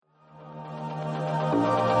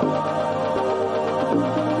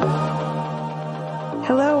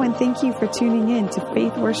thank you for tuning in to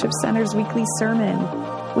Faith Worship Center's weekly sermon.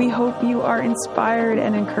 We hope you are inspired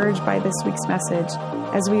and encouraged by this week's message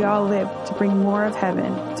as we all live to bring more of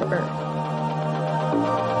heaven to earth.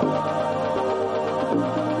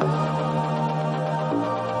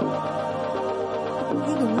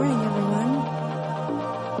 Hey, good morning, everyone.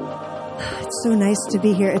 It's so nice to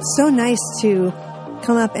be here. It's so nice to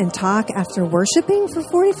come up and talk after worshiping for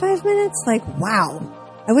 45 minutes. Like, wow.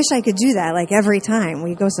 I wish I could do that like every time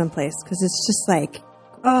we go someplace, because it's just like,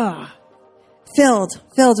 filled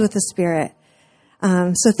with the Spirit.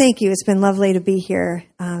 So thank you. It's been lovely to be here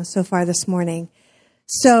so far this morning.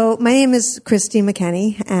 So my name is Christy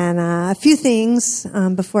McKenney, and a few things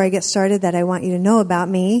before I get started that I want you to know about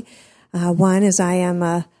me. One is I am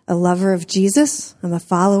a lover of Jesus. I'm a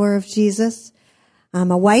follower of Jesus.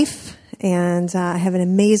 I'm a wife, and I have an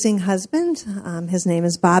amazing husband. His name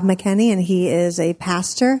is Bob McKenney, and he is a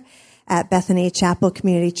pastor at Bethany Chapel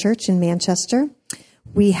Community Church in Manchester.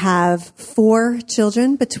 We have 4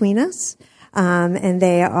 children between us, and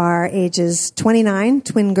they are ages 29,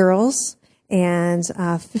 twin girls, and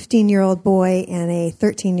a 15-year-old boy and a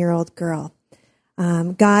 13-year-old girl.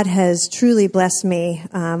 God has truly blessed me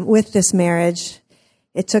with this marriage.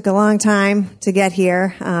 It took a long time to get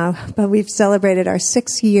here, but we've celebrated our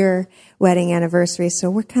 6-year wedding anniversary,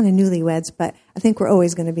 so we're kind of newlyweds, but I think we're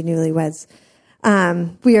always going to be newlyweds.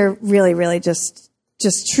 We are really just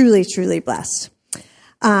truly blessed.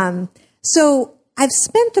 So I've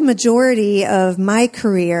spent the majority of my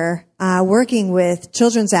career working with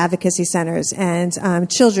children's advocacy centers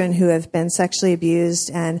and children who have been sexually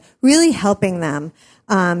abused, and really helping them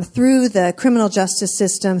through the criminal justice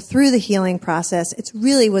system, through the healing process. It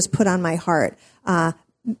really was put on my heart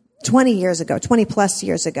 20 plus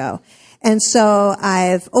years ago. And so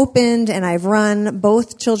I've opened and I've run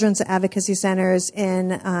both children's advocacy centers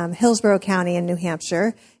in Hillsborough County in New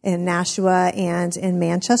Hampshire, in Nashua, and in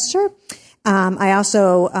Manchester. I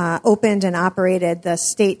also opened and operated the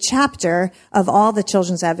state chapter of all the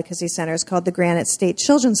children's advocacy centers called the Granite State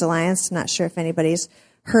Children's Alliance. Not sure if anybody's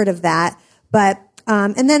heard of that. But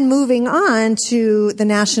and then moving on to the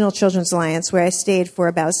National Children's Alliance, where I stayed for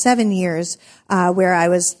about 7 years, where I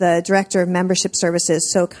was the director of membership services,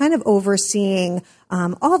 so kind of overseeing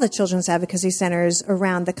all the children's advocacy centers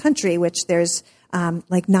around the country, which there's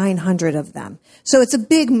like 900 of them. So it's a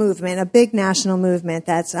big movement, a big national movement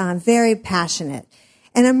that's very passionate.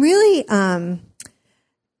 And I'm really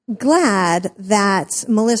glad that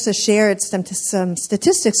Melissa shared some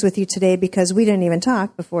statistics with you today, because we didn't even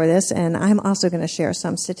talk before this, and I'm also going to share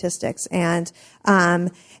some statistics. And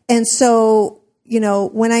so, you know,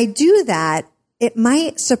 when I do that, it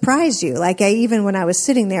might surprise you. Like when I was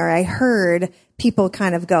sitting there, I heard people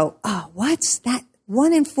kind of go, "Oh, what's that?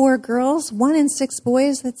 1 in 4 girls, 1 in 6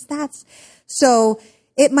 boys. That's." So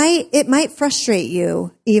it might frustrate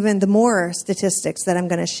you, even the more statistics that I'm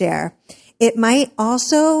going to share. It might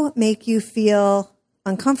also make you feel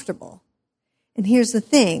uncomfortable. And here's the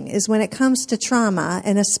thing, is when it comes to trauma,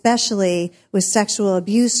 and especially with sexual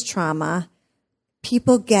abuse trauma,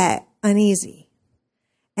 people get uneasy.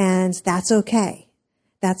 And that's okay.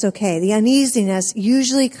 That's okay. The uneasiness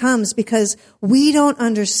usually comes because we don't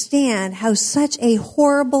understand how such a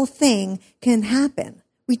horrible thing can happen.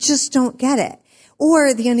 We just don't get it.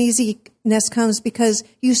 Or the uneasiness comes because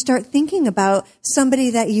you start thinking about somebody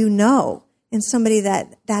that you know, and somebody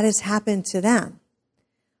that has happened to them.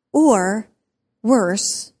 Or,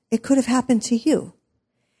 worse, it could have happened to you.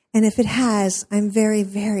 And if it has, I'm very,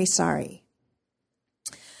 very sorry.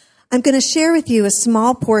 I'm going to share with you a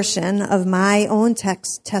small portion of my own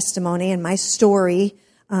testimony and my story,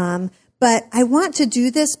 but I want to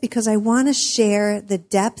do this because I want to share the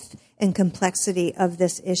depth and complexity of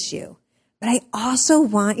this issue. But I also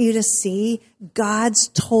want you to see God's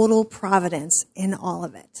total providence in all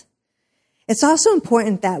of it. It's also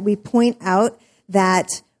important that we point out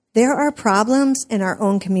that there are problems in our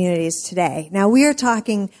own communities today. Now, we are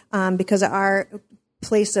talking because our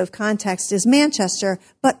place of context is Manchester,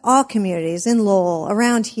 but all communities in Lowell,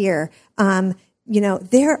 around here,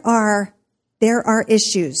 there are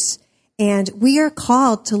issues, and we are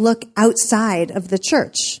called to look outside of the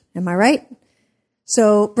church. Am I right?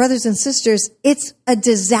 So, brothers and sisters, it's a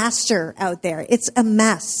disaster out there. It's a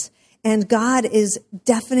mess. And God is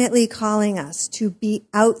definitely calling us to be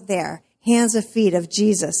out there, hands and feet of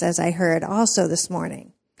Jesus, as I heard also this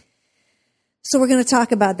morning. So we're going to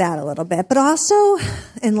talk about that a little bit. But also,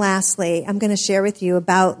 and lastly, I'm going to share with you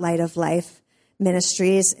about Light of Life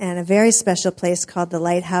Ministries and a very special place called the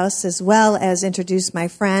Lighthouse, as well as introduce my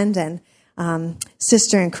friend and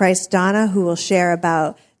sister in Christ, Donna, who will share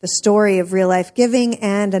about the story of Real Life Giving,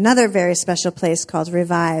 and another very special place called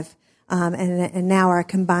Revive, and now our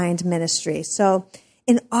combined ministry. So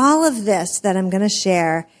in all of this that I'm going to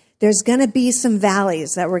share, there's going to be some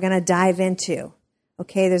valleys that we're going to dive into.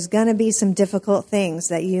 Okay, there's going to be some difficult things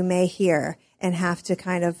that you may hear and have to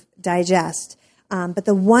kind of digest. But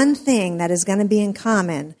the one thing that is going to be in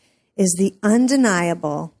common is the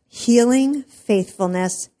undeniable healing,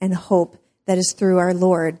 faithfulness, and hope that is through our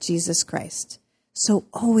Lord Jesus Christ. So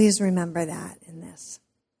always remember that in this.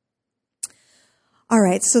 All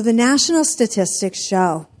right, so the national statistics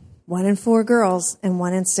show 1 in 4 girls and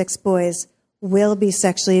 1 in 6 boys will be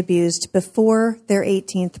sexually abused before their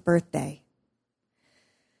 18th birthday.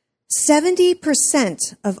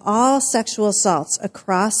 70% of all sexual assaults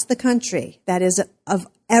across the country, that is, of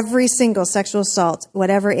every single sexual assault,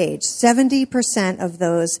 whatever age, 70% of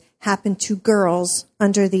those happen to girls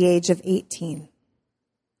under the age of 18.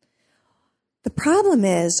 The problem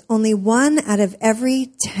is only 1 out of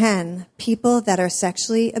every 10 people that are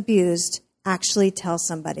sexually abused actually tell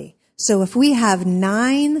somebody. So if we have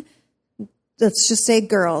 9, let's just say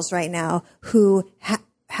girls right now, who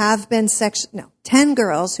have been 10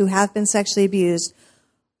 girls who have been sexually abused,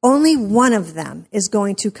 only 1 of them is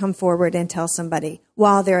going to come forward and tell somebody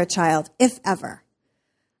while they're a child, if ever.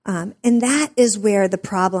 And that is where the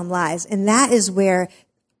problem lies. And that is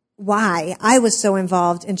why I was so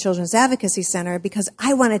involved in Children's Advocacy Center, because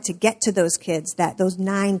I wanted to get to those kids, those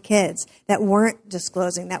 9 kids that weren't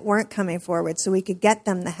disclosing, that weren't coming forward, so we could get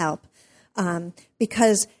them the help.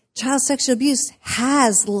 Because child sexual abuse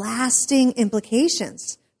has lasting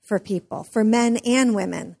implications for people, for men and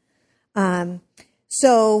women.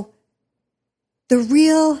 So the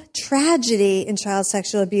real tragedy in child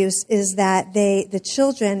sexual abuse is that the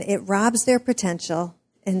children, it robs their potential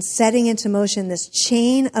and setting into motion this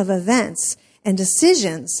chain of events and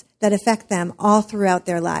decisions that affect them all throughout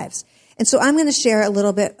their lives. And so I'm going to share a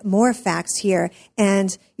little bit more facts here.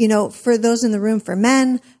 And, for those in the room, for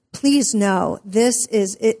men, please know this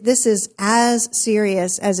is as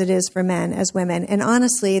serious as it is for men as women. And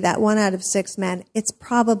honestly, that 1 out of 6 men, it's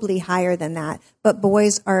probably higher than that. But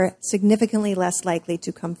boys are significantly less likely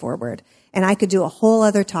to come forward. And I could do a whole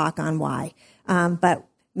other talk on why. But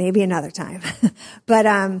maybe another time. But,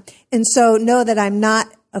 and so know that I'm not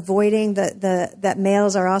avoiding that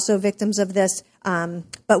males are also victims of this.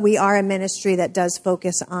 But we are a ministry that does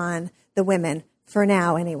focus on the women, for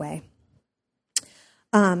now anyway.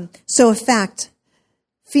 So a fact,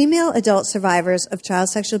 female adult survivors of child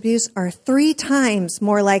sexual abuse are 3 times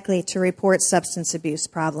more likely to report substance abuse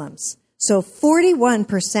problems. So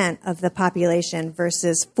 41% of the population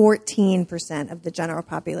versus 14% of the general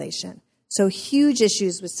population. So huge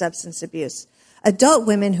issues with substance abuse. Adult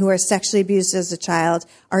women who are sexually abused as a child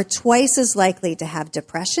are twice as likely to have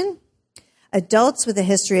depression. Adults with a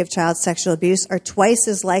history of child sexual abuse are twice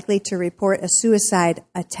as likely to report a suicide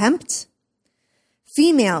attempt.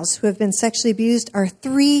 Females who have been sexually abused are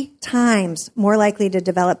 3 times more likely to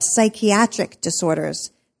develop psychiatric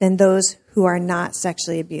disorders than those who are not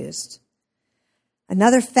sexually abused.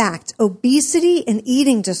 Another fact, obesity and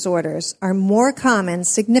eating disorders are more common,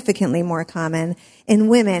 significantly more common, in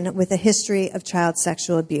women with a history of child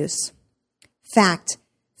sexual abuse. Fact,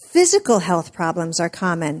 physical health problems are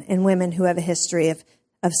common in women who have a history of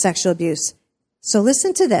sexual abuse. So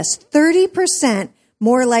listen to this, 30%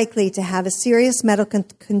 more likely to have a serious medical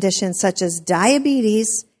condition such as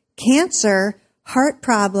diabetes, cancer, heart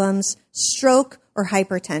problems, stroke, or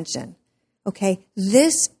hypertension. Okay,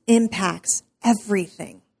 this impacts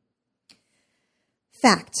everything.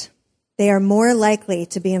 Fact, they are more likely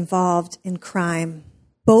to be involved in crime,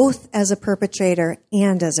 both as a perpetrator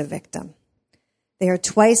and as a victim. They are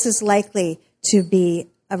twice as likely to be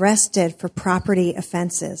arrested for property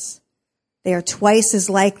offenses. They are twice as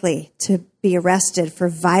likely to be arrested for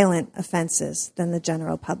violent offenses than the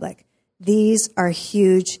general public. These are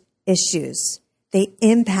huge issues. They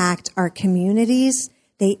impact our communities.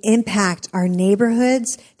 They impact our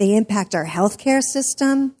neighborhoods. They impact our healthcare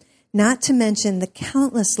system, not to mention the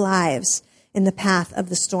countless lives in the path of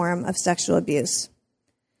the storm of sexual abuse.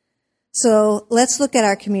 So let's look at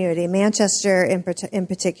our community, Manchester in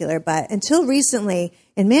particular. But until recently,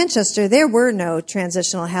 in Manchester, there were no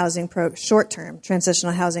short-term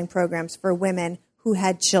transitional housing programs for women who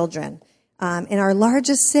had children in our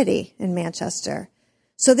largest city in Manchester.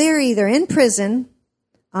 So they're either in prison,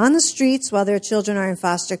 on the streets while their children are in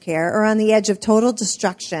foster care, or on the edge of total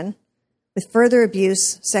destruction with further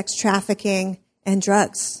abuse, sex trafficking, and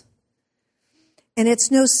drugs. And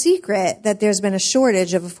it's no secret that there's been a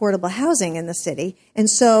shortage of affordable housing in the city. And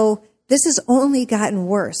so This has only gotten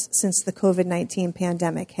worse since the COVID-19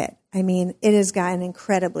 pandemic hit. I mean, it has gotten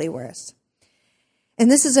incredibly worse.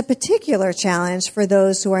 And this is a particular challenge for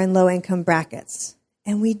those who are in low-income brackets.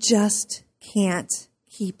 And we just can't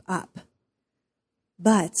keep up.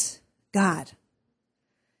 But God.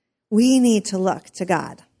 We need to look to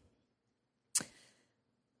God.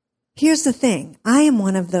 Here's the thing. I am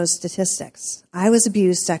one of those statistics. I was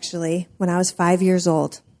abused sexually when I was 5 years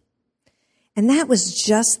old. And that was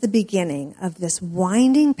just the beginning of this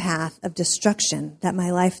winding path of destruction that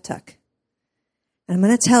my life took. And I'm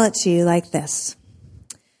going to tell it to you like this.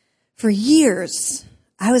 For years,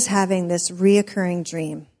 I was having this reoccurring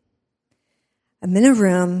dream. I'm in a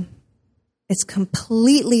room. It's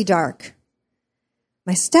completely dark.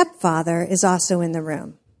 My stepfather is also in the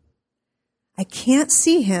room. I can't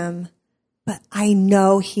see him, but I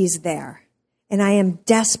know he's there. And I am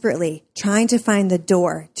desperately trying to find the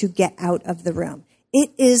door to get out of the room.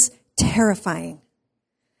 It is terrifying.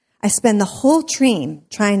 I spend the whole dream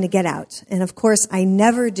trying to get out. And of course, I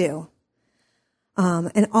never do.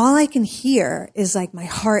 And all I can hear is like my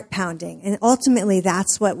heart pounding. And ultimately,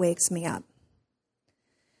 that's what wakes me up.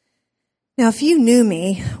 Now, if you knew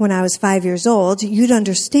me when I was 5 years old, you'd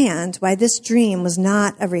understand why this dream was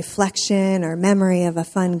not a reflection or memory of a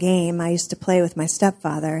fun game I used to play with my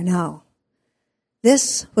stepfather. No.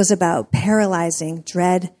 This was about paralyzing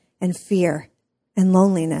dread and fear and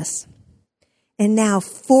loneliness. And now,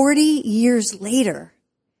 40 years later,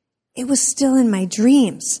 it was still in my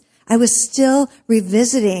dreams. I was still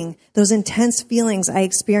revisiting those intense feelings I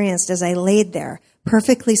experienced as I laid there,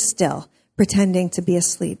 perfectly still, pretending to be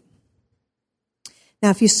asleep.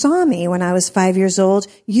 Now, if you saw me when I was 5 years old,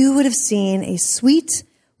 you would have seen a sweet,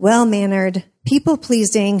 well-mannered,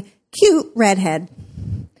 people-pleasing, cute redhead.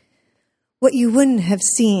 What you wouldn't have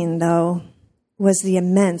seen, though, was the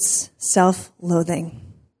immense self-loathing.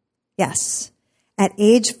 Yes, at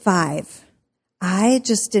age 5, I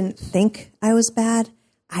just didn't think I was bad.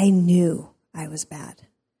 I knew I was bad.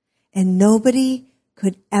 And nobody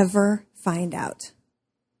could ever find out.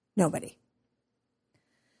 Nobody.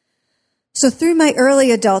 So through my early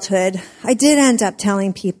adulthood, I did end up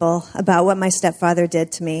telling people about what my stepfather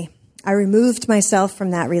did to me. I removed myself from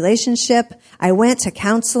that relationship. I went to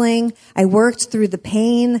counseling. I worked through the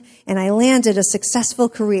pain, and I landed a successful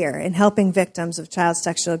career in helping victims of child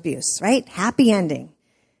sexual abuse, right? Happy ending.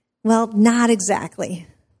 Well, not exactly.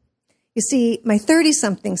 You see, my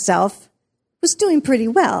 30-something self was doing pretty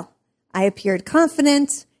well. I appeared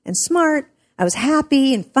confident and smart. I was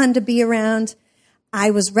happy and fun to be around.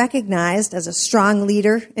 I was recognized as a strong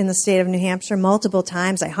leader in the state of New Hampshire multiple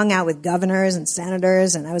times. I hung out with governors and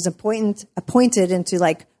senators, and I was appointed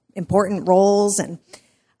into important roles. And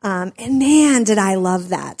man, did I love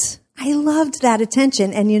that. I loved that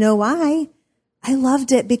attention. And you know why? I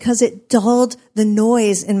loved it because it dulled the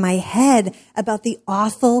noise in my head about the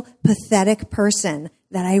awful, pathetic person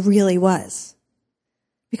that I really was.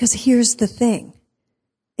 Because here's the thing.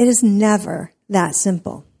 It is never that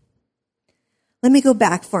simple. Let me go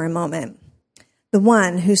back for a moment. The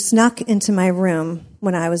one who snuck into my room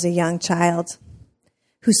when I was a young child,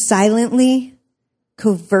 who silently,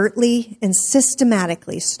 covertly, and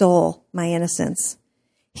systematically stole my innocence.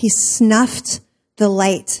 He snuffed the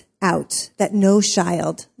light out that no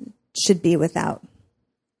child should be without.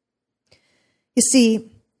 You see,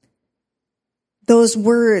 those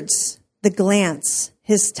words, the glance,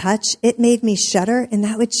 his touch, it made me shudder, and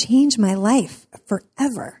that would change my life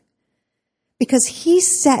forever. Because he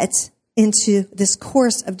set into this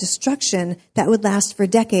course of destruction that would last for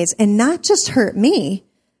decades and not just hurt me,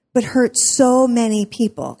 but hurt so many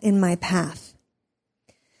people in my path.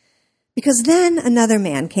 Because then another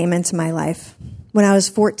man came into my life when I was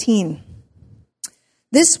 14.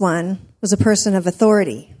 This one was a person of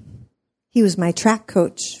authority. He was my track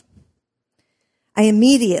coach. I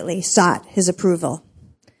immediately sought his approval.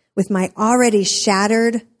 With my already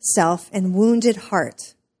shattered self and wounded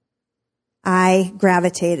heart, I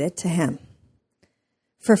gravitated to him.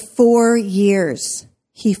 For 4 years,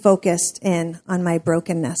 he focused in on my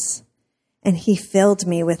brokenness, and he filled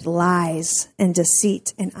me with lies and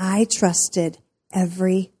deceit, and I trusted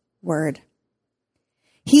every word.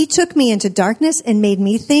 He took me into darkness and made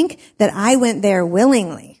me think that I went there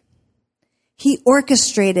willingly. He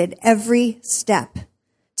orchestrated every step.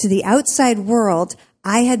 To the outside world,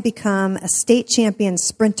 I had become a state champion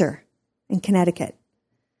sprinter in Connecticut.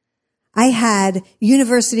 I had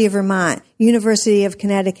University of Vermont, University of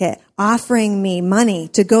Connecticut offering me money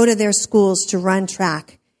to go to their schools to run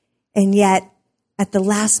track. And yet, at the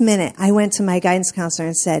last minute, I went to my guidance counselor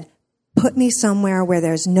and said, put me somewhere where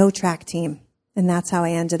there's no track team. And that's how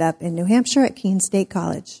I ended up in New Hampshire at Keene State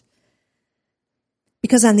College.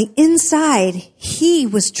 Because on the inside, he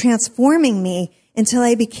was transforming me until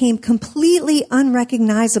I became completely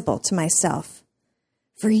unrecognizable to myself.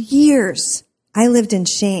 For years, I lived in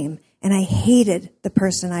shame, and I hated the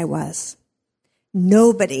person I was.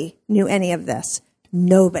 Nobody knew any of this.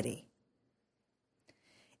 Nobody.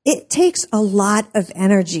 It takes a lot of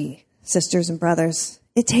energy, sisters and brothers.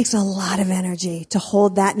 It takes a lot of energy to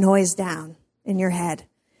hold that noise down in your head.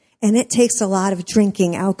 And it takes a lot of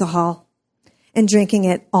drinking alcohol and drinking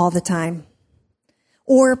it all the time.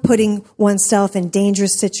 Or putting oneself in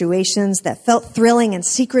dangerous situations that felt thrilling and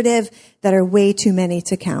secretive that are way too many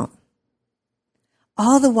to count.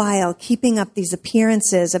 All the while keeping up these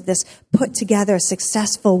appearances of this put-together,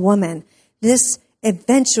 successful woman. This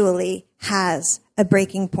eventually has a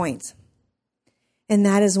breaking point. And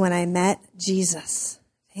that is when I met Jesus.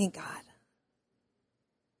 Thank God.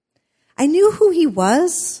 I knew who he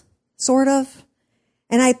was, sort of,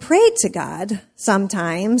 and I prayed to God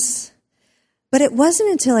sometimes, but it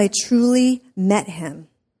wasn't until I truly met him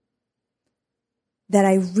that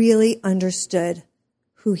I really understood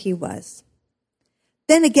who he was.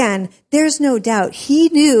 Then again, there's no doubt he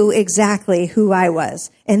knew exactly who I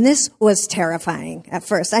was. And this was terrifying at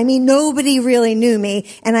first. I mean, nobody really knew me,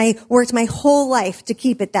 and I worked my whole life to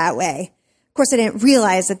keep it that way. Of course, I didn't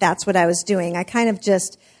realize that that's what I was doing. I kind of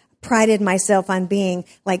just prided myself on being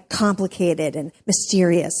like complicated and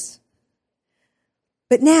mysterious.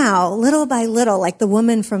 But now, little by little, like the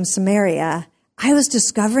woman from Samaria, I was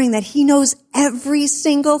discovering that he knows every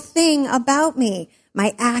single thing about me,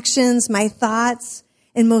 my actions, my thoughts,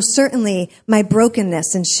 and most certainly my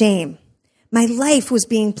brokenness and shame. My life was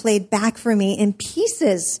being played back for me in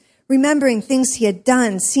pieces, remembering things he had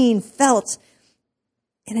done, seen, felt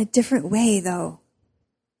in a different way, though.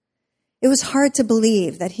 It was hard to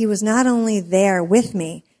believe that he was not only there with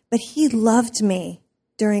me, but he loved me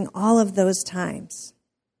during all of those times.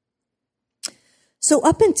 So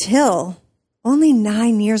up until only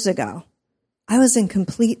 9 years ago, I was in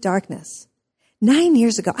complete darkness. 9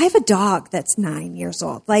 years ago. I have a dog that's 9 years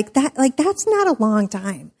old. That's not a long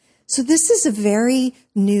time. So this is a very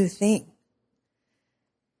new thing.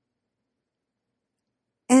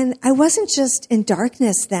 And I wasn't just in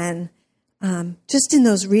darkness then, just in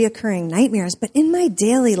those reoccurring nightmares, but in my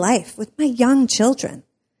daily life with my young children.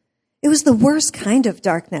 It was the worst kind of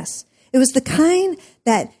darkness. It was the kind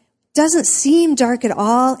that doesn't seem dark at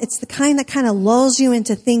all. It's the kind that kind of lulls you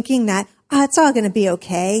into thinking that, it's all going to be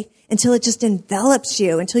okay, until it just envelops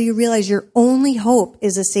you, until you realize your only hope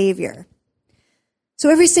is a Savior. So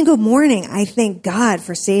every single morning, I thank God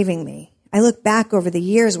for saving me. I look back over the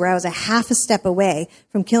years where I was a half a step away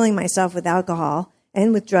from killing myself with alcohol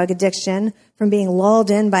and with drug addiction, from being lulled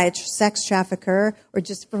in by a sex trafficker, or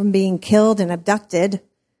just from being killed and abducted.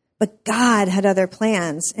 But God had other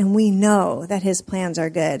plans, and we know that his plans are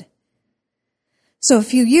good. So a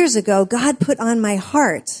few years ago, God put on my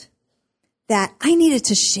heart that I needed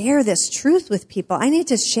to share this truth with people. I need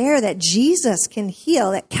to share that Jesus can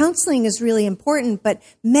heal, that counseling is really important, but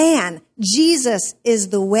man, Jesus is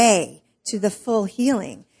the way to the full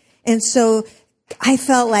healing. And so I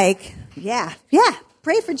felt like, yeah,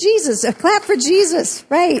 pray for Jesus, clap for Jesus,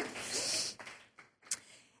 right?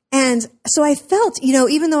 And so I felt,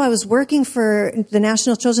 even though I was working for the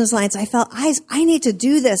National Children's Alliance, I felt I need to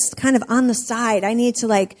do this kind of on the side. I need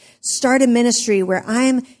to start a ministry where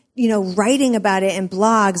I'm writing about it in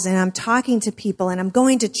blogs, and I'm talking to people, and I'm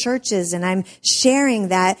going to churches, and I'm sharing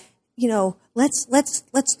that,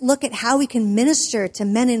 let's look at how we can minister to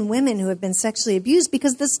men and women who have been sexually abused,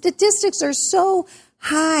 because the statistics are so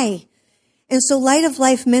high. And so Light of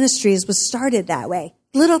Life Ministries was started that way.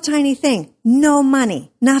 Little tiny thing, no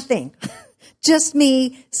money, nothing. Just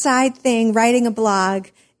me, side thing, writing a blog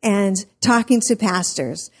and talking to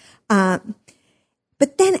pastors.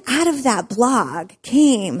 But then out of that blog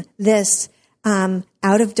came this Out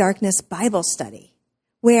of Darkness Bible study,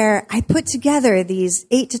 where I put together these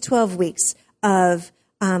 8 to 12 weeks of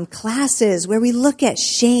classes where we look at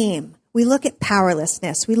shame, we look at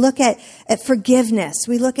powerlessness, we look at forgiveness,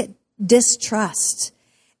 we look at distrust,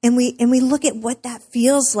 and we look at what that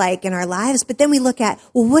feels like in our lives. But then we look at,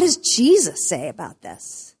 well, what does Jesus say about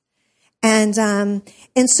this? And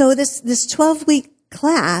so this 12-week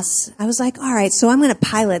class, I was like, all right, so I'm going to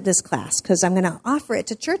pilot this class because I'm going to offer it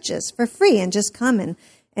to churches for free and just come and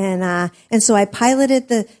so I piloted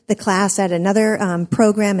the class at another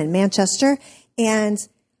program in Manchester, and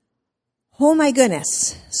oh my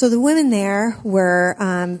goodness. So the women there were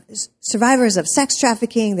survivors of sex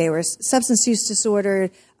trafficking. They were substance use disorder.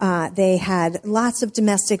 They had lots of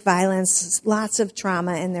domestic violence, lots of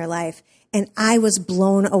trauma in their life. And I was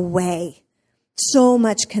blown away so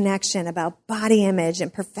much connection about body image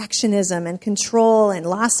and perfectionism and control and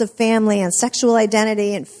loss of family and sexual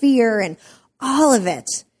identity and fear and all of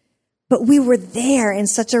it. But we were there in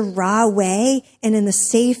such a raw way and in the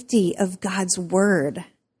safety of God's word.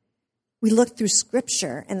 We looked through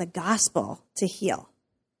scripture and the gospel to heal.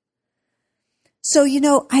 So,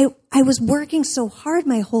 I was working so hard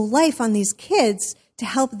my whole life on these kids to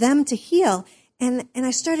help them to heal. And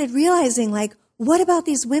I started realizing, what about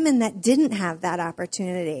these women that didn't have that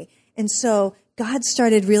opportunity? And so God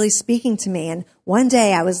started really speaking to me. And one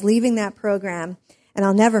day I was leaving that program, and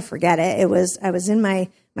I'll never forget it. I was in my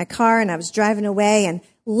car, and I was driving away, and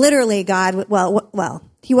literally God, well,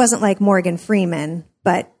 he wasn't like Morgan Freeman,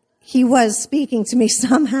 but he was speaking to me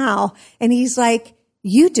somehow. And he's like,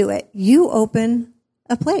 you do it. You open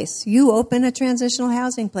a place. You open a transitional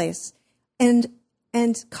housing place and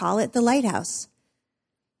call it the Lighthouse.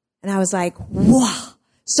 And I was like, whoa.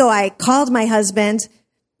 So I called my husband,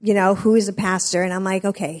 who is a pastor, and I'm like,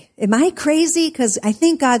 okay, am I crazy? Because I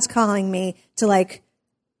think God's calling me to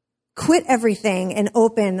quit everything and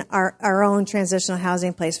open our own transitional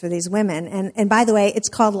housing place for these women. And by the way, it's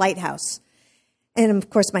called Lighthouse. And of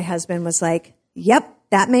course my husband was like, yep,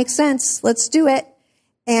 that makes sense. Let's do it.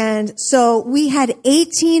 And so we had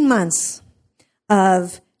 18 months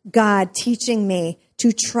of God teaching me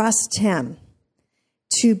to trust him,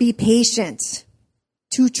 to be patient,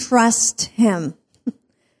 to trust him,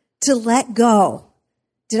 to let go.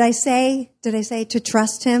 Did I say to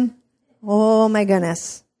trust him? Oh my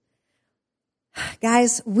goodness.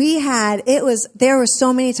 Guys, there were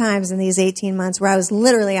so many times in these 18 months where I was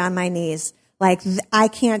literally on my knees. I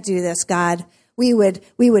can't do this, God. We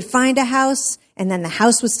would find a house, and then the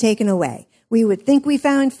house was taken away. We would think we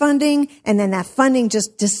found funding, and then that funding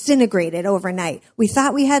just disintegrated overnight. We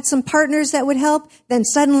thought we had some partners that would help, then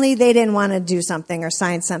suddenly they didn't want to do something or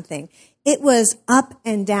sign something. It was up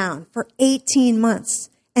and down for 18 months.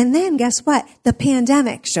 And then guess what? The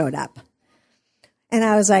pandemic showed up. And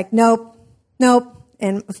I was like, nope.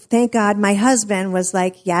 And thank God my husband was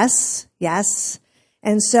like, yes.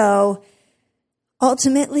 And so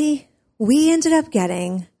ultimately, we ended up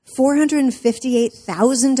getting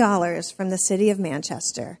 $458,000 from the city of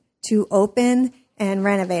Manchester to open and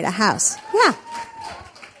renovate a house. Yeah.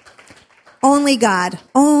 Only God.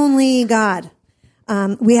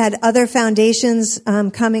 We had other foundations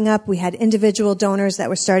coming up. We had individual donors that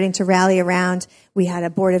were starting to rally around. We had a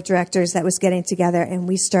board of directors that was getting together, and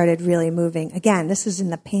we started really moving. Again, this is in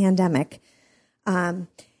the pandemic. And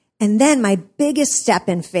then my biggest step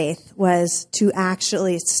in faith was to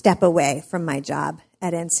actually step away from my job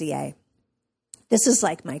at NCA. This is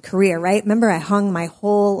like my career, right? Remember, I hung my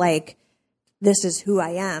whole, this is who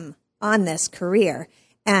I am on this career.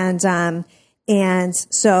 And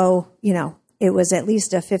so, it was at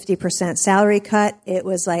least a 50% salary cut. It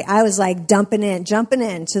was I was jumping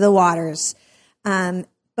into the waters.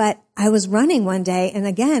 But I was running one day, and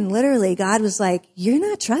again, literally, God was like, you're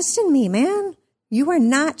not trusting me, man. You are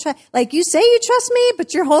not, you say you trust me,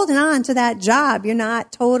 but you're holding on to that job. You're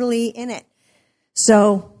not totally in it.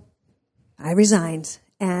 So I resigned,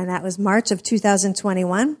 and that was March of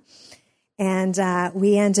 2021. And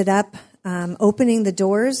we ended up opening the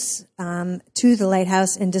doors to the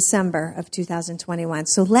Lighthouse in December of 2021.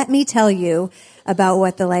 So let me tell you about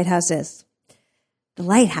what the Lighthouse is. The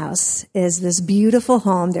Lighthouse is this beautiful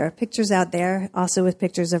home. There are pictures out there, also with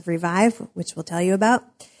pictures of Revive, which we'll tell you about.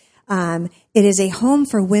 It is a home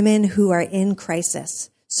for women who are in crisis.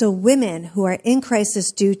 So women who are in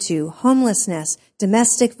crisis due to homelessness,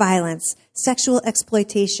 domestic violence, sexual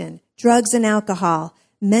exploitation, drugs and alcohol,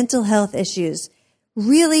 mental health issues,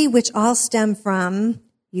 really which all stem from,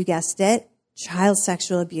 you guessed it, child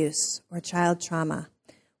sexual abuse or child trauma.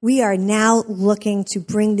 We are now looking to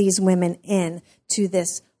bring these women in to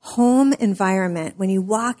this home environment. When you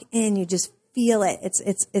walk in, you just feel it.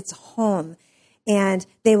 It's home. And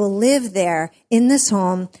they will live there in this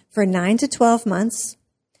home for 9 to 12 months.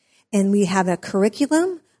 And we have a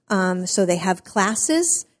curriculum. So they have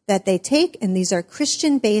classes that they take, and these are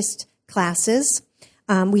Christian-based classes.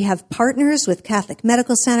 We have partners with Catholic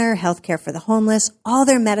Medical Center, Healthcare for the Homeless. All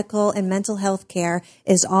their medical and mental health care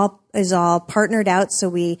is all partnered out.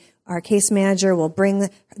 So our case manager will bring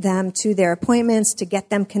them to their appointments to get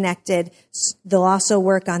them connected. They'll also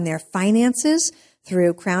work on their finances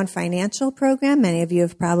through Crown Financial Program. Many of you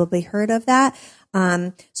have probably heard of that.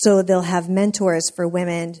 So they'll have mentors for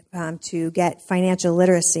women to get financial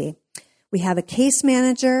literacy. We have a case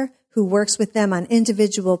manager who works with them on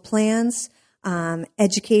individual plans,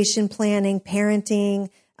 education planning, parenting,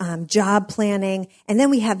 job planning. And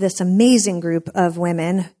then we have this amazing group of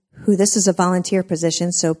women who this is a volunteer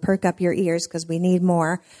position, so perk up your ears because we need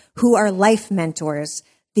more, who are life mentors.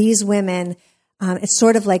 These women, it's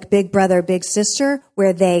sort of like big brother, big sister,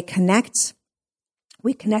 where they connect.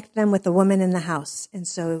 We connect them with the woman in the house. And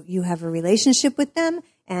so you have a relationship with them,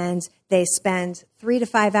 and they spend 3 to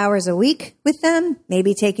 5 hours a week with them,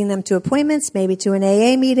 maybe taking them to appointments, maybe to an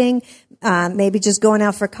AA meeting, maybe just going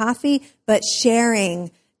out for coffee, but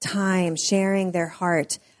sharing time, sharing their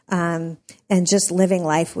heart, and just living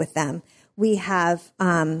life with them. We have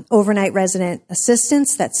overnight resident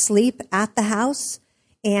assistants that sleep at the house,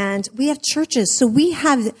 and we have churches. So we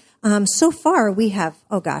have, so far, we have,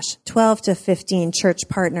 12 to 15 church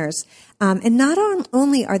partners. And not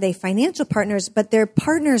only are they financial partners, but they're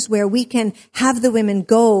partners where we can have the women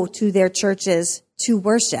go to their churches to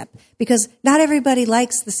worship, because not everybody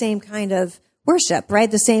likes the same kind of worship,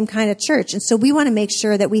 right? The same kind of church. And so we want to make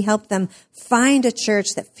sure that we help them find a church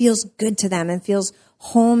that feels good to them and feels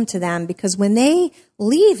home to them, because when they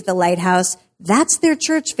leave the Lighthouse, that's their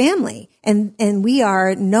church family. And we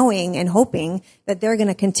are knowing and hoping that they're going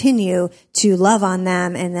to continue to love on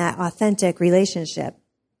them in that authentic relationship.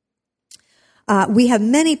 We have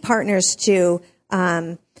many partners too,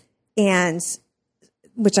 and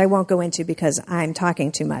which I won't go into because I'm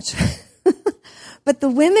talking too much. But the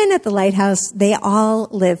women at the Lighthouse, they all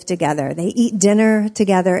live together. They eat dinner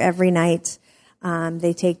together every night.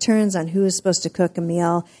 They take turns on who is supposed to cook a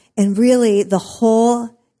meal. And really, the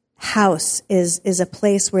whole house is a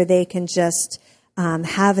place where they can just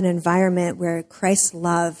have an environment where Christ's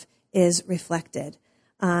love is reflected.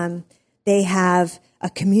 They have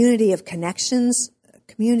a community of connections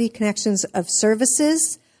of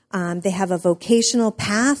services. They have a vocational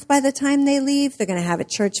path by the time they leave. They're going to have a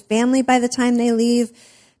church family by the time they leave.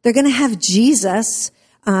 They're going to have Jesus.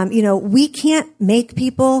 We can't make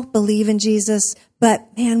people believe in Jesus,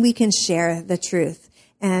 but man, we can share the truth,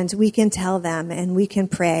 and we can tell them, and we can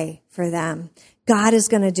pray for them. God is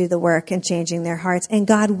going to do the work in changing their hearts, and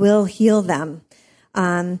God will heal them.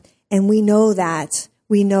 And we know that.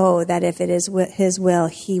 We know that if it is His will,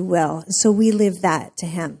 He will. So we live that to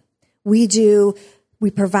Him. We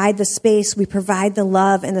provide the space, we provide the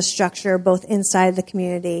love and the structure, both inside the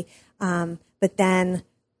community, but then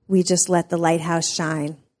we just let the lighthouse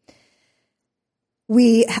shine.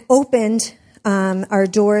 We opened our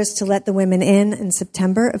doors to let the women in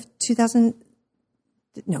December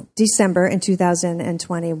in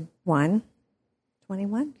 2021.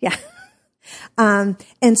 21? Yeah.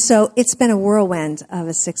 And so it's been a whirlwind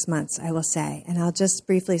of 6 months, I will say. And I'll just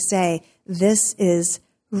briefly say, this is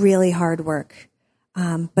really hard work.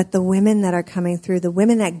 But the women that are coming through, the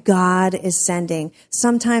women that God is sending,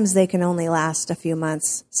 sometimes they can only last a few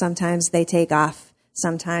months. Sometimes they take off.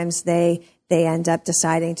 Sometimes they end up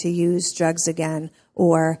deciding to use drugs again,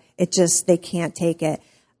 or they can't take it.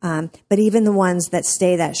 But even the ones that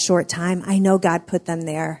stay that short time, I know God put them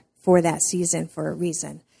there for that season for a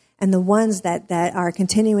reason. And the ones that are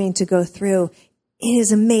continuing to go through, it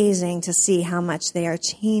is amazing to see how much they are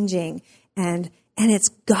changing. And it's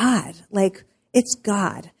God. It's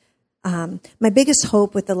God. My biggest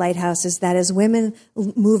hope with the Lighthouse is that as women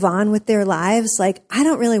move on with their lives, I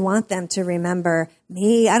don't really want them to remember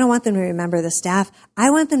me. I don't want them to remember the staff.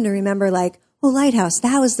 I want them to remember Lighthouse,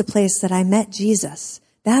 that was the place that I met Jesus.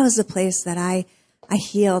 That was the place that I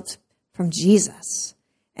healed from Jesus.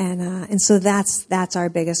 And so that's our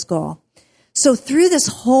biggest goal. So through this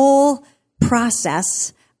whole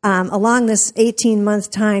process, along this 18-month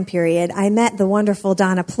time period, I met the wonderful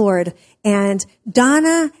Donna Plord, and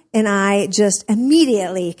Donna and I just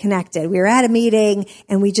immediately connected. We were at a meeting,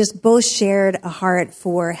 and we just both shared a heart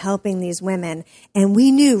for helping these women, and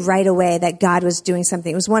we knew right away that God was doing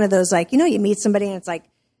something. It was one of those, you meet somebody, and it's like,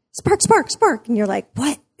 spark, spark, spark, and you're like,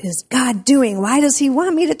 what is God doing? Why does He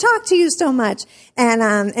want me to talk to you so much?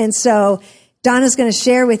 And so Donna's going to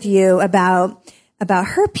share with you about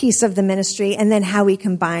her piece of the ministry, and then how we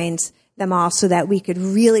combined them all so that we could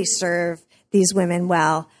really serve these women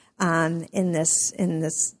well in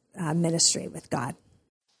this ministry with God.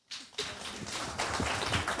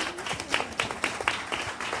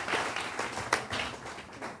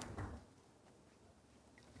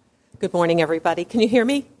 Good morning, everybody. Can you hear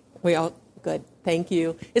me? We all good. Thank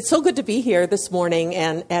you. It's so good to be here this morning,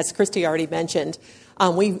 and as Christy already mentioned,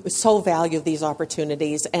 we so value these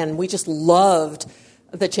opportunities, and we just loved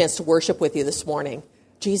the chance to worship with you this morning.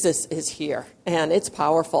 Jesus is here, and it's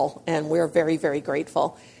powerful, and we're very, very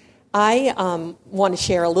grateful. I want to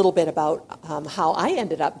share a little bit about how I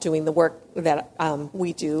ended up doing the work that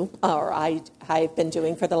we do, or I've been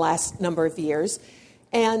doing for the last number of years.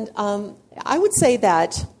 And I would say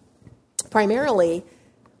that primarily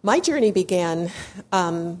My journey began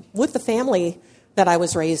with the family that I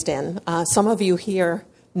was raised in. Some of you here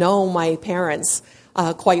know my parents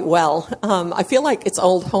quite well. I feel like it's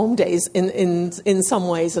old home days in some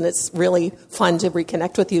ways, and it's really fun to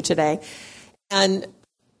reconnect with you today. And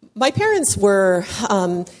my parents were,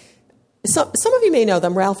 some of you may know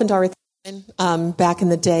them, Ralph and Dorothy. Back in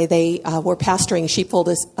the day, they were pastoring Sheepfold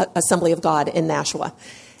Assembly of God in Nashua.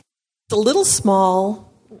 It's a little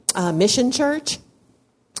small mission church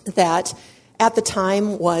that at the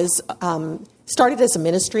time was started as a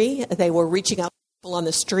ministry. They were reaching out to people on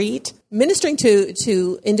the street, ministering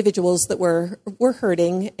to individuals that were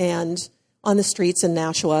hurting, and on the streets in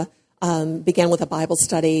Nashua. Began with a Bible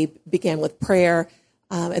study, began with prayer.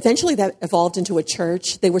 Eventually that evolved into a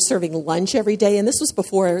church. They were serving lunch every day, and this was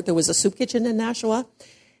before there was a soup kitchen in Nashua.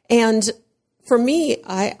 And for me,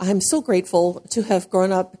 I'm so grateful to have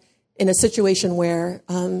grown up in a situation where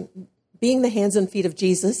being the hands and feet of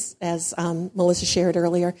Jesus, as Melissa shared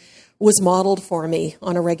earlier, was modeled for me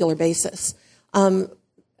on a regular basis.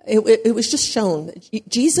 It was just shown.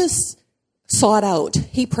 Jesus sought out,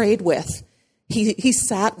 he prayed with, he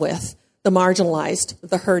sat with the marginalized,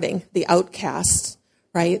 the hurting, the outcasts,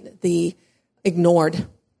 right? The ignored,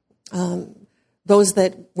 those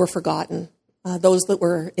that were forgotten, those that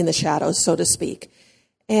were in the shadows, so to speak.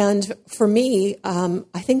 And for me,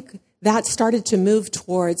 I think that started to move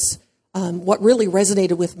towards what really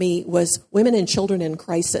resonated with me was women and children in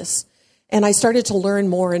crisis. And I started to learn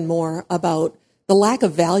more and more about the lack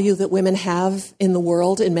of value that women have in the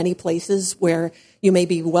world in many places where you may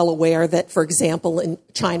be well aware that, for example, in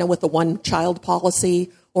China with the one-child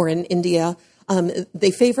policy or in India,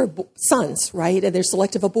 they favor sons, right? And there's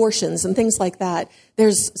selective abortions and things like that.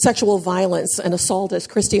 There's sexual violence and assault, as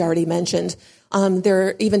Christy already mentioned. There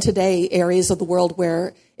are even today areas of the world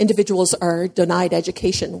where individuals are denied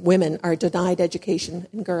education. Women are denied education,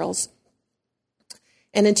 and girls.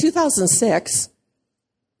 And in 2006,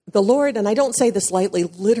 the Lord, and I don't say this lightly,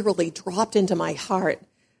 literally dropped into my heart.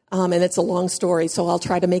 And it's a long story, so I'll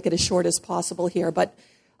try to make it as short as possible here. But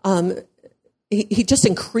he just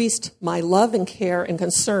increased my love and care and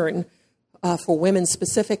concern for women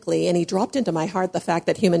specifically, and he dropped into my heart the fact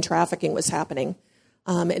that human trafficking was happening.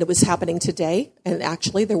 And it was happening today, and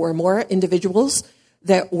actually there were more individuals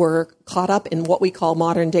that were caught up in what we call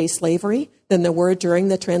modern-day slavery than there were during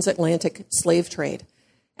the transatlantic slave trade.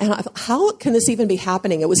 And how can this even be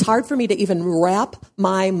happening? It was hard for me to even wrap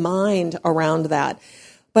my mind around that.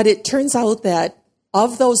 But it turns out that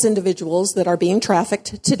of those individuals that are being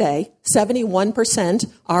trafficked today,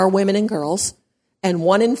 71% are women and girls, and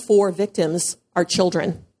 1 in 4 victims are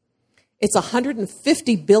children. It's a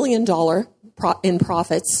 $150 billion in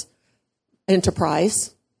profits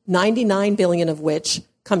enterprise, $99 billion of which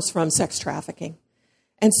comes from sex trafficking.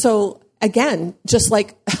 And so, again, just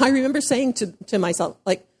like I remember saying to myself,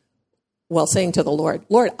 saying to the Lord,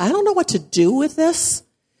 I don't know what to do with this.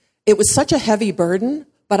 It was such a heavy burden.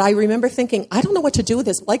 But I remember thinking, I don't know what to do with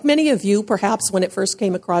this. Like many of you, perhaps when it first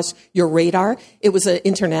came across your radar, it was an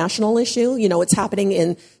international issue. You know, it's happening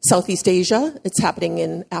in Southeast Asia. It's happening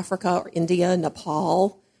in Africa or India,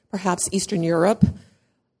 Nepal, perhaps Eastern Europe.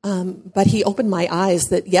 But he opened my eyes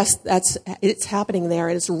that, yes, it's happening there,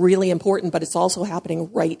 and it's really important, but it's also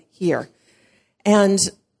happening right here.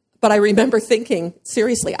 But I remember thinking,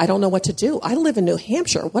 seriously, I don't know what to do. I live in New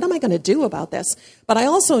Hampshire. What am I going to do about this? But I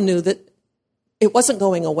also knew that it wasn't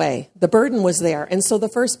going away. The burden was there. And so the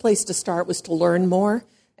first place to start was to learn more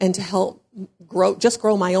and to help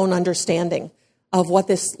grow my own understanding of what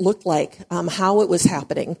this looked like, how it was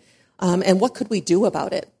happening, and what could we do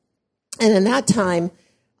about it. And in that time,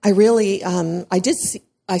 I really,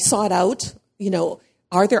 I sought out,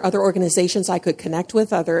 are there other organizations I could connect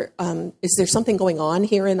with? Is there something going on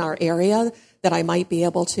here in our area that I might be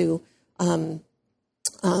able to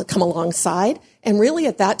come alongside? And really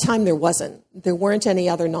at that time there weren't any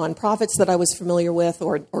other nonprofits that I was familiar with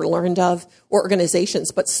or learned of, or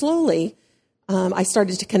organizations. But slowly I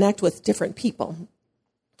started to connect with different people.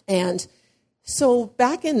 And so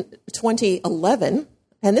back in 2011,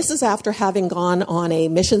 and this is after having gone on a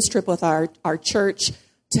missions trip with our church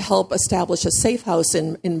to help establish a safe house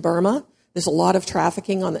in Burma. There's a lot of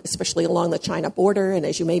trafficking, especially along the China border, and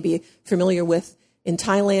as you may be familiar with, in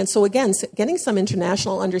Thailand. So again, getting some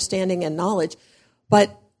international understanding and knowledge,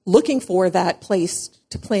 but looking for that place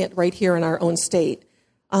to plant right here in our own state.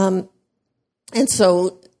 And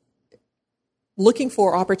so looking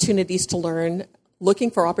for opportunities to learn,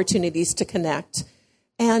 looking for opportunities to connect,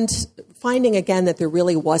 and finding again that there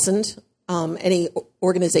really wasn't any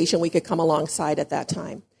organization we could come alongside at that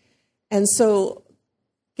time. And so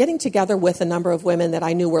getting together with a number of women that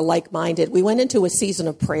I knew were like-minded, we went into a season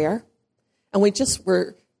of prayer, and we just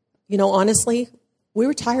were, honestly, we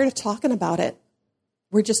were tired of talking about it.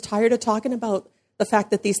 We're just tired of talking about the fact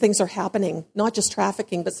that these things are happening, not just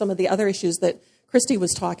trafficking, but some of the other issues that Christy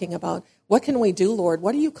was talking about. What can we do, Lord?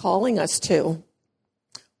 What are you calling us to?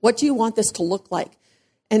 What do you want this to look like?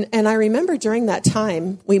 And I remember during that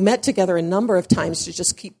time, we met together a number of times to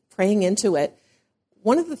just keep praying into it.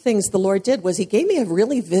 One of the things the Lord did was he gave me a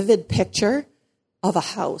really vivid picture of a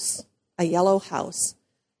house, a yellow house,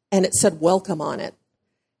 and it said welcome on it.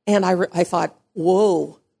 And I thought,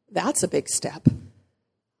 whoa, that's a big step.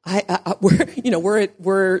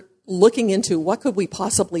 We're looking into what could we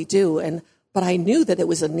possibly do, but I knew that it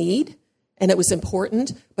was a need and it was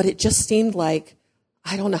important, but it just seemed like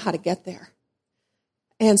I don't know how to get there.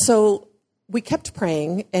 And so we kept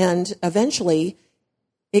praying, and eventually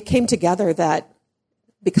it came together that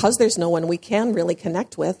because there's no one we can really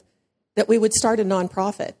connect with, that we would start a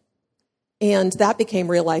nonprofit. And that became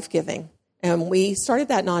Real Life Giving. And we started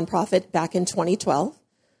that nonprofit back in 2012.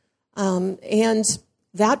 And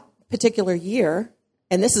that particular year,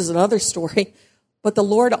 and this is another story, but the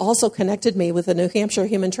Lord also connected me with the New Hampshire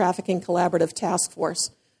Human Trafficking Collaborative Task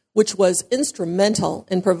Force, which was instrumental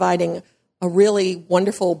in providing a really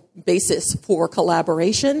wonderful basis for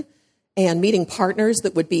collaboration and meeting partners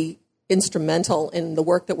that would be instrumental in the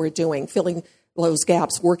work that we're doing, filling those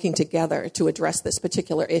gaps, working together to address this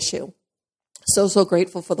particular issue. So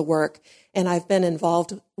grateful for the work. And I've been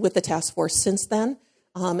involved with the task force since then,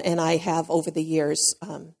 and I have over the years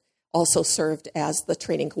also served as the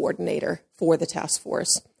training coordinator for the task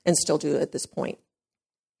force and still do at this point.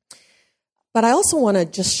 But I also want to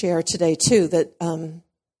just share today, too, that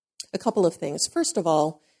a couple of things. First of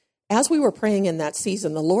all, as we were praying in that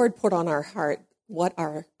season, the Lord put on our heart what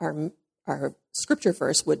our scripture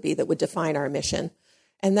verse would be that would define our mission.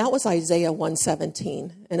 And that was Isaiah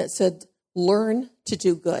 1:17. And it said, learn to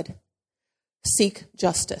do good, seek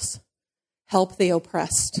justice, help the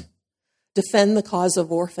oppressed, defend the cause of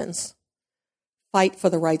orphans, fight for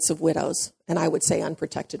the rights of widows, and I would say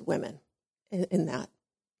unprotected women in that.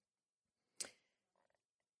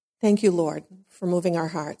 Thank you, Lord, for moving our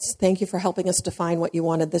hearts. Thank you for helping us define what you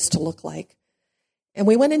wanted this to look like. And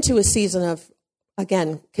we went into a season of,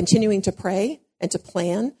 again, continuing to pray and to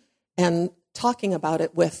plan and talking about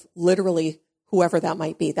it with literally whoever that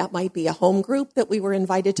might be. That might be a home group that we were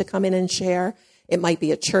invited to come in and share. It might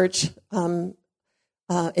be a church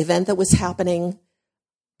event that was happening.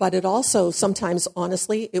 But it also sometimes,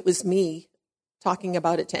 honestly, it was me talking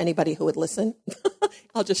about it to anybody who would listen.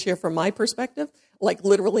 I'll just share from my perspective. Like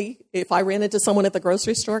literally, if I ran into someone at the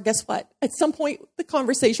grocery store, guess what? At some point, the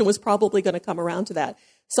conversation was probably going to come around to that.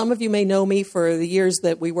 Some of you may know me for the years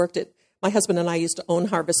that we worked at, my husband and I used to own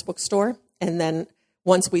Harvest Bookstore. And then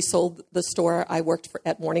once we sold the store, I worked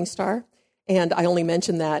at Morningstar. And I only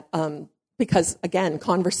mention that because, again,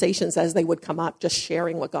 conversations as they would come up, just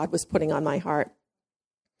sharing what God was putting on my heart.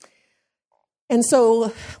 And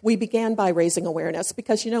so we began by raising awareness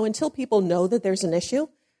because, until people know that there's an issue,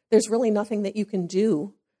 there's really nothing that you can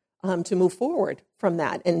do to move forward from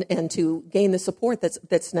that and to gain the support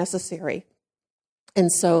that's necessary.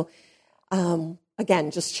 And so,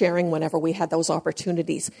 again, just sharing whenever we had those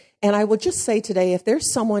opportunities. And I would just say today, if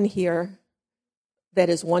there's someone here that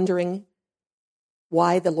is wondering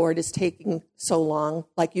why the Lord is taking so long,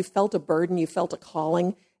 like you felt a burden, you felt a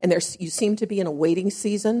calling, and you seem to be in a waiting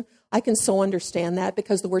season, I can so understand that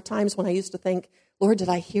because there were times when I used to think, Lord, did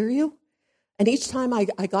I hear you? And each time I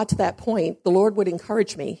got to that point, the Lord would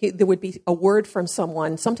encourage me. There would be a word from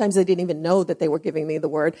someone. Sometimes they didn't even know that they were giving me the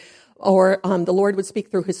word. Or the Lord would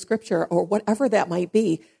speak through his scripture or whatever that might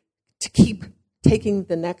be to keep taking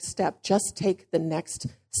the next step. Just take the next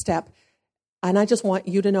step. And I just want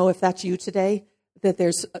you to know, if that's you today, that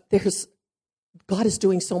there's God is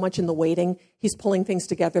doing so much in the waiting. He's pulling things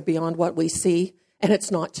together beyond what we see, and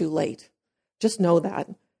it's not too late. Just know that.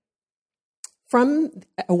 From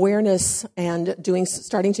awareness and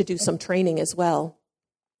starting to do some training as well,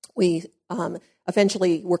 we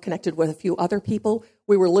eventually were connected with a few other people.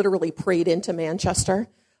 We were literally prayed into Manchester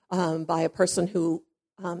by a person who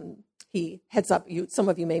he heads up. Some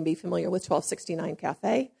of you may be familiar with 1269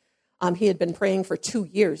 Cafe. He had been praying for 2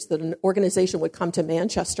 years that an organization would come to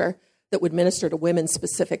Manchester that would minister to women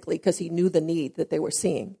specifically because he knew the need that they were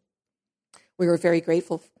seeing. We were very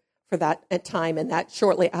grateful for that at time, and that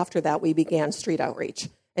shortly after that, we began street outreach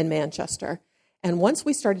in Manchester. And once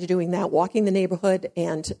we started doing that, walking the neighborhood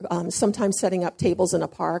and sometimes setting up tables in a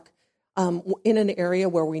park in an area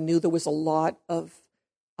where we knew there was a lot of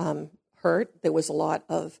hurt, there was a lot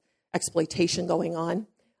of exploitation going on,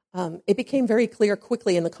 it became very clear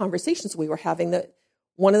quickly in the conversations we were having that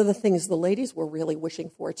one of the things the ladies were really wishing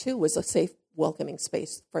for, too, was a safe, welcoming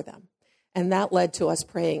space for them. And that led to us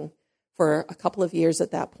praying for a couple of years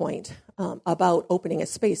at that point about opening a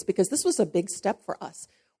space, because this was a big step for us.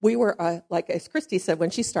 We were, like as Christy said when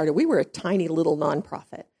she started, we were a tiny little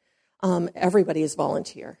nonprofit. Everybody is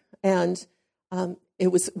volunteer. And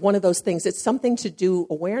it was one of those things. It's something to do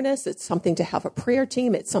awareness. It's something to have a prayer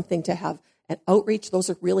team. It's something to have an outreach. Those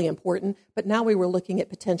are really important. But now we were looking at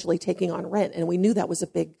potentially taking on rent, and we knew that was a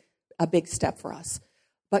big step for us.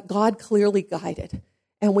 But God clearly guided.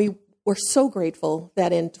 And we were so grateful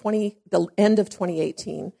that in the end of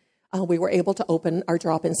 2018, we were able to open our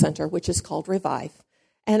drop-in center, which is called Revive.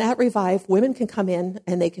 And at Revive, women can come in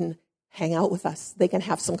and they can hang out with us. They can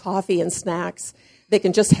have some coffee and snacks. They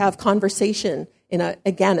can just have conversation in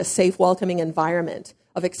a safe, welcoming environment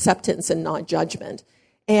of acceptance and non-judgment.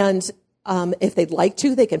 And if they'd like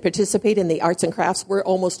to, they can participate in the arts and crafts. We're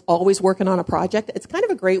almost always working on a project. It's kind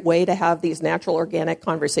of a great way to have these natural, organic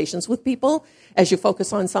conversations with people as you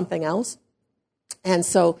focus on something else. And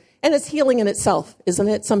it's healing in itself, isn't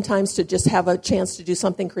it? Sometimes to just have a chance to do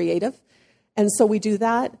something creative. And so we do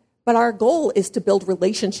that. But our goal is to build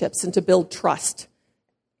relationships and to build trust,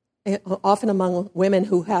 often among women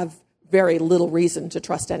who have very little reason to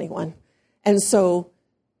trust anyone. And so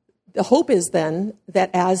the hope is then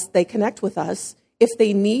that as they connect with us, if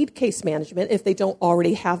they need case management, if they don't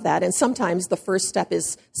already have that, and sometimes the first step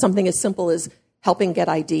is something as simple as helping get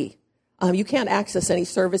ID. You can't access any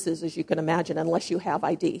services, as you can imagine, unless you have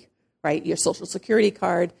ID, right? Your Social Security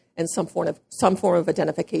card and some form of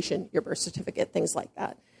identification, your birth certificate, things like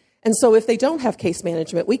that. And so if they don't have case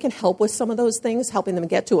management, we can help with some of those things, helping them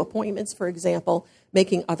get to appointments, for example,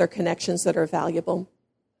 making other connections that are valuable.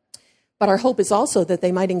 But our hope is also that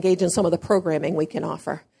they might engage in some of the programming we can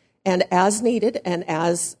offer. And as needed and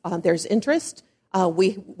as there's interest,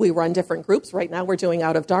 we run different groups. Right now we're doing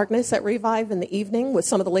Out of Darkness at Revive in the evening with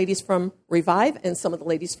some of the ladies from Revive and some of the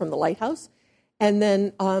ladies from the Lighthouse. And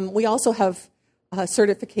then we also have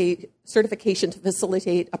certification to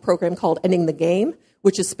facilitate a program called Ending the Game,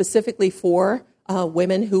 which is specifically for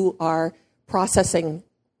women who are processing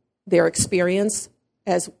their experience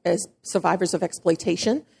as survivors of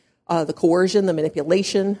exploitation, the coercion, the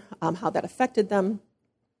manipulation, how that affected them,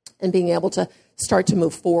 and being able to start to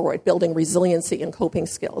move forward, building resiliency and coping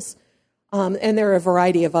skills. And there are a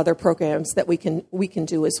variety of other programs that we can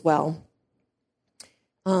do as well.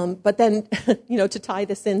 But then, to tie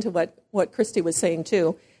this into what Christy was saying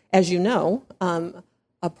too, as you know,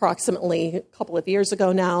 approximately a couple of years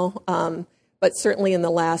ago now, but certainly in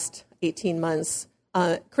the last 18 months,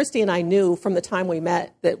 Christy and I knew from the time we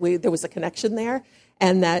met that there was a connection there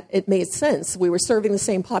and that it made sense. We were serving the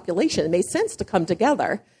same population. It made sense to come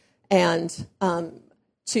together and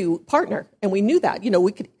to partner. And we knew that.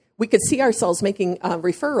 We could see ourselves making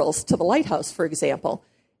referrals to the Lighthouse, for example.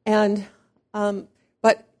 And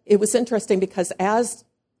but it was interesting because as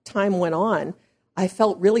time went on, I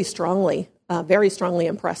felt really strongly, very strongly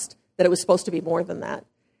impressed that it was supposed to be more than that.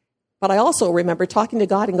 But I also remember talking to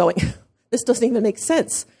God and going, this doesn't even make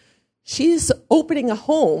sense. She's opening a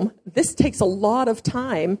home. This takes a lot of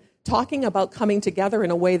time. Talking about coming together in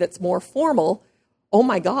a way that's more formal. Oh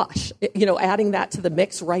my gosh, adding that to the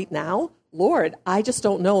mix right now. Lord, I just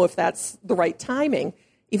don't know if that's the right timing.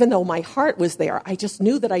 Even though my heart was there, I just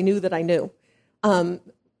knew that I knew.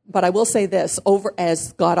 But I will say this,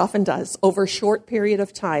 as God often does, over a short period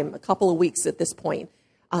of time, a couple of weeks at this point,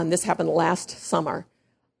 this happened last summer.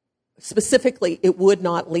 Specifically, it would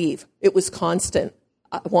not leave. It was constant.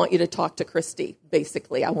 I want you to talk to Christy,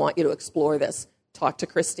 basically. I want you to explore this. Talk to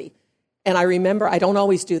Christy. And I remember, I don't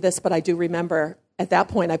always do this, but I do remember at that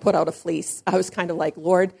point I put out a fleece. I was kind of like,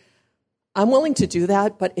 Lord, I'm willing to do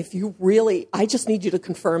that, but I just need you to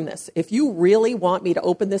confirm this. If you really want me to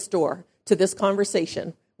open this door to this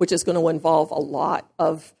conversation, which is going to involve a lot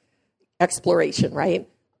of exploration, right?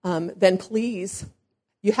 Then please,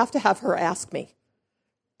 you have to have her ask me.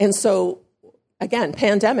 And so, again,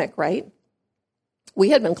 pandemic, right? We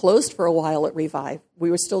had been closed for a while at Revive. We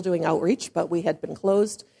were still doing outreach, but we had been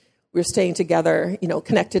closed. We were staying together,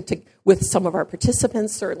 connected with some of our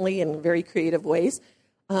participants, certainly in very creative ways.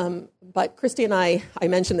 But Christy and I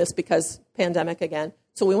mentioned this because pandemic again.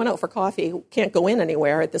 So we went out for coffee. Can't go in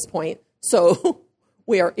anywhere at this point. So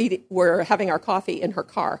we're having our coffee in her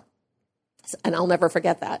car. And I'll never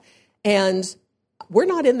forget that. And we're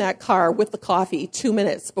not in that car with the coffee 2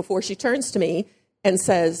 minutes before she turns to me and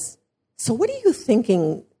says, so what are you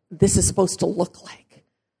thinking this is supposed to look like?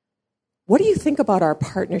 What do you think about our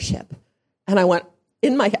partnership? And I went,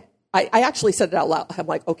 I actually said it out loud. I'm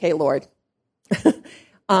like, okay, Lord.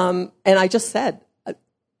 And I just said,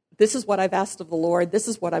 this is what I've asked of the Lord. This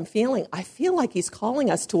is what I'm feeling. I feel like he's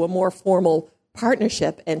calling us to a more formal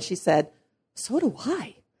partnership. And she said, so do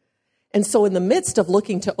I. And so in the midst of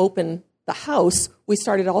looking to open the house, we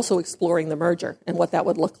started also exploring the merger and what that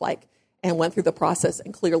would look like, and went through the process.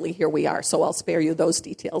 And clearly here we are. So I'll spare you those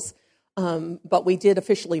details. But we did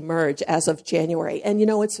officially merge as of January. And,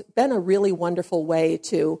 it's been a really wonderful way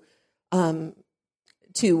to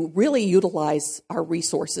really utilize our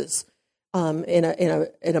resources in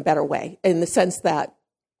a better way, in the sense that,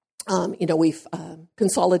 we've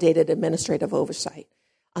consolidated administrative oversight,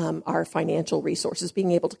 our financial resources,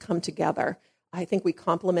 being able to come together. I think we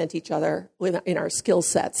complement each other in our skill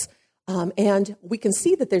sets. And we can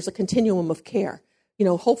see that there's a continuum of care.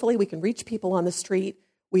 Hopefully we can reach people on the street.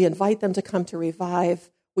 We invite them to come to Revive.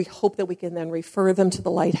 We hope that we can then refer them to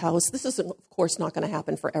the Lighthouse. This is, of course, not going to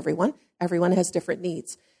happen for everyone. Everyone has different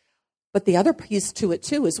needs. But the other piece to it,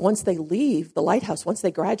 too, is once they leave the Lighthouse, once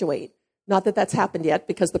they graduate, not that that's happened yet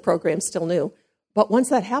because the program's still new, but once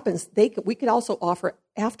that happens, we could also offer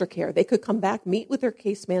aftercare. They could come back, meet with their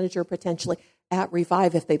case manager potentially at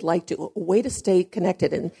Revive if they'd like to, a way to stay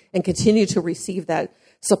connected and continue to receive that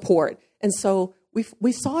support. And so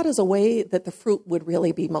we saw it as a way that the fruit would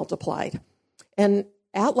really be multiplied. And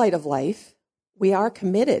at Light of Life, we are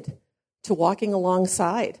committed to walking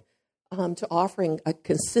alongside, to offering a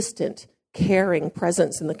consistent, caring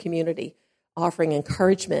presence in the community, offering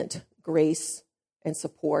encouragement, grace, and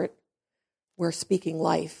support. We're speaking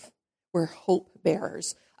life. We're hope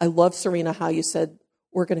bearers. I love, Serena, how you said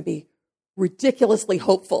we're going to be ridiculously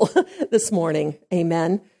hopeful this morning.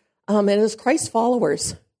 Amen. And as Christ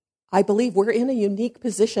followers, I believe we're in a unique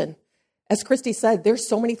position. As Christy said, there's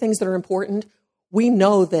so many things that are important. We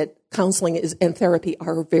know that counseling and therapy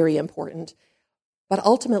are very important. But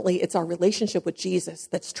ultimately, it's our relationship with Jesus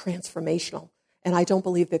that's transformational. And I don't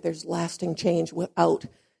believe that there's lasting change without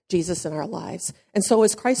Jesus in our lives. And so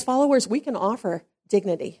as Christ followers, we can offer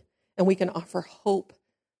dignity, and we can offer hope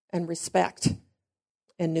and respect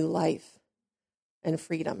and new life and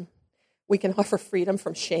freedom. We can offer freedom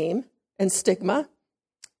from shame and stigma,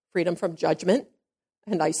 freedom from judgment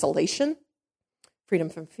and isolation, freedom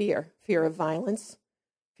from fear of violence,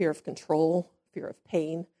 fear of control, fear of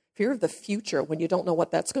pain, fear of the future when you don't know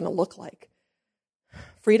what that's going to look like,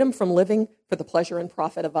 freedom from living for the pleasure and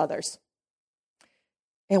profit of others.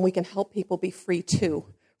 And we can help people be free too,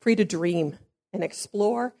 free to dream and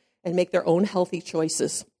explore and make their own healthy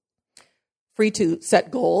choices, free to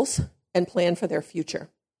set goals and plan for their future,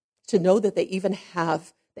 to know that they even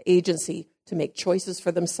have the agency to make choices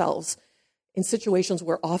for themselves in situations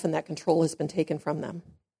where often that control has been taken from them.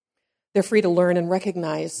 They're free to learn and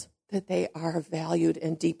recognize that they are valued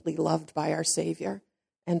and deeply loved by our Savior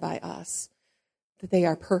and by us, that they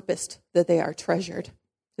are purposed, that they are treasured,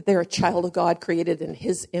 that they're a child of God created in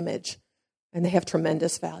His image, and they have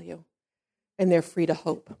tremendous value, and they're free to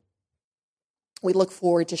hope. We look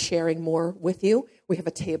forward to sharing more with you. We have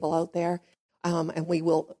a table out there, and we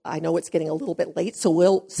will, I know it's getting a little bit late, so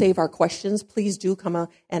we'll save our questions. Please do come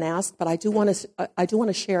and ask, but I do want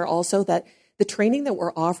to share also that the training that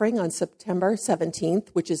we're offering on September 17th,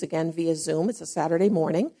 which is again via Zoom, it's a Saturday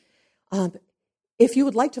morning. If you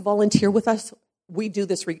would like to volunteer with us, we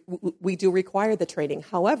do require the training.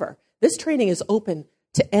 However, this training is open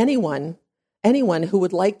to anyone who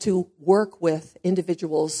would like to work with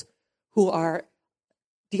individuals who are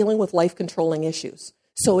dealing with life-controlling issues.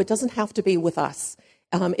 So it doesn't have to be with us.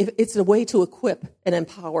 It's a way to equip and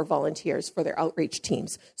empower volunteers for their outreach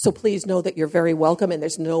teams. So please know that you're very welcome and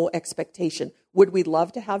there's no expectation. Would we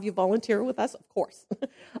love to have you volunteer with us? Of course.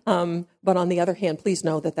 But on the other hand, please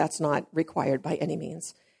know that that's not required by any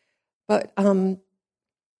means. But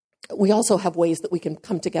we also have ways that we can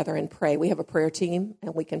come together and pray. We have a prayer team,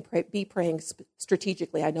 and we can be praying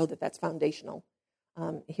strategically. I know that that's foundational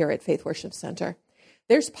here at Faith Worship Center.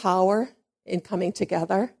 There's power in coming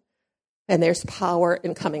together, and there's power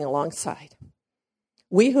in coming alongside.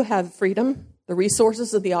 We who have freedom, the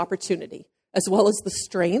resources and the opportunity, as well as the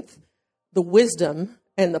strength, the wisdom,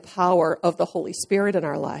 and the power of the Holy Spirit in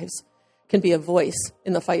our lives, can be a voice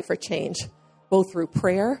in the fight for change, both through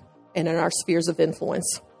prayer and in our spheres of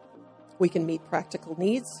influence. We can meet practical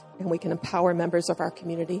needs, and we can empower members of our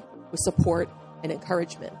community with support and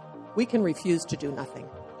encouragement. We can refuse to do nothing.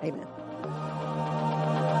 Amen.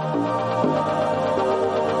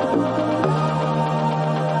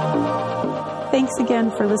 Thanks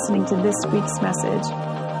again for listening to this week's message.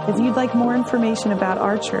 If you'd like more information about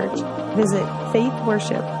our church, visit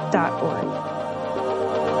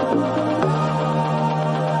faithworship.org.